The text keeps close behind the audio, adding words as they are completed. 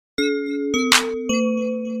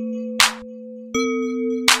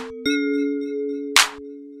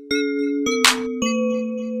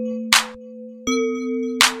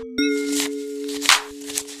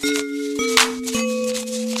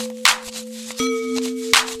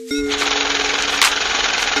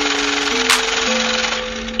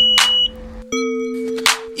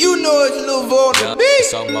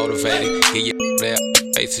so motivated. Get your that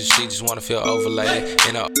faces, she just wanna feel overlaid.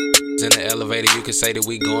 In the elevator, you can say that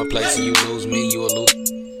we going places. You lose me, you a lose.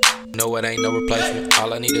 No, it ain't no replacement.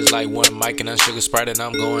 All I need is like one mic and a sugar Sprite, and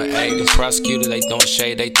I'm going A. These prosecutors, they throwing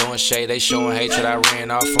shade, they showing hatred. I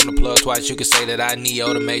ran off from the plug twice. You can say that I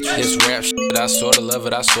Neo the Matrix. This rap shit, I sorta love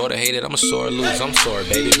it, I sorta hate it. I'm a sore lose, I'm sorry,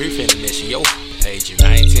 baby. Brief intermission, yo, page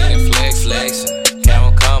 19 and flexing,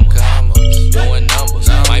 camel come, doing numbers.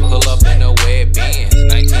 Might pull up in a wet Benz.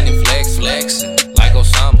 19 and flexing, like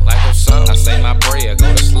Osama. I say my prayer,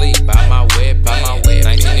 go to sleep, by my wet 19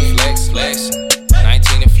 and flexing.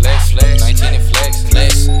 19 and flex, 19 and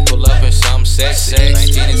flex, pull up in some sex,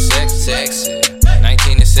 19 and sexy,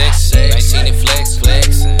 19 and sexy, 19 and flex,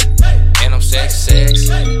 and I'm sexy,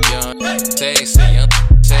 young,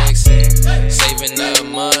 sexy, saving up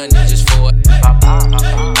money just for it.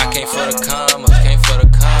 I came for the commas,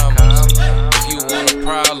 if you want a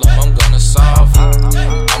problem, I'm gonna solve it.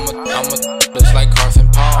 I'm a just like Carson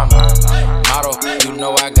Palmer, motto, you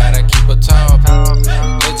know I gotta keep a tall.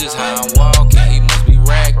 Look just how I'm walking, he must be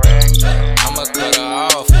racked. I'ma cut her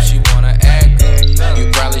off if she wanna act. You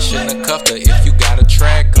probably shouldn't have cuffed her if you got a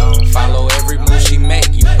track. Follow every move she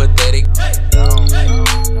make, you pathetic.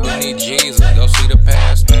 You need Jesus, go see the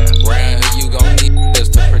past. Round here you gon' need this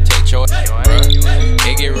to protect your bruh.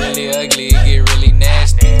 It get really ugly, it get really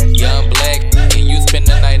nasty. Young black, and you spend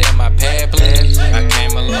the night at my pad, please. I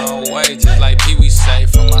came a long way, just like Pee Wee say,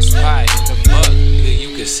 from my spot in the buck.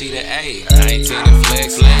 You can see the A. 19 and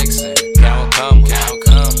flexing, count come,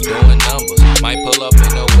 doing numbers. Might pull up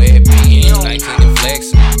in a wet Benz. 19 and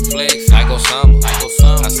flex, like Osama.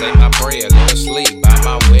 I say my prayer, go to sleep, by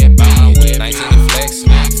my wet Benz. 19 and flex,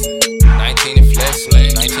 19 and flex,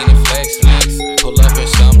 19 and flex, pull up in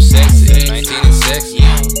some sexy. 19 and sexy,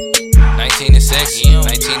 19 and sexy,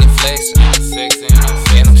 19 and flex,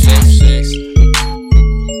 and I'm sexy.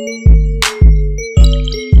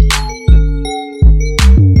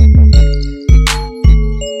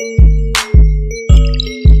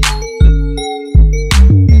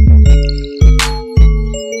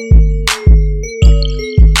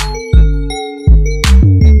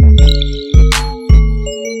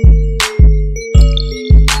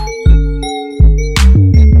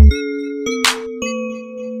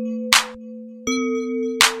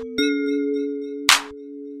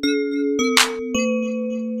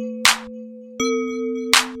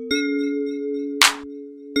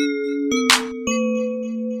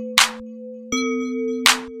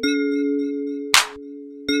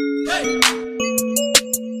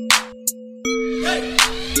 Hey!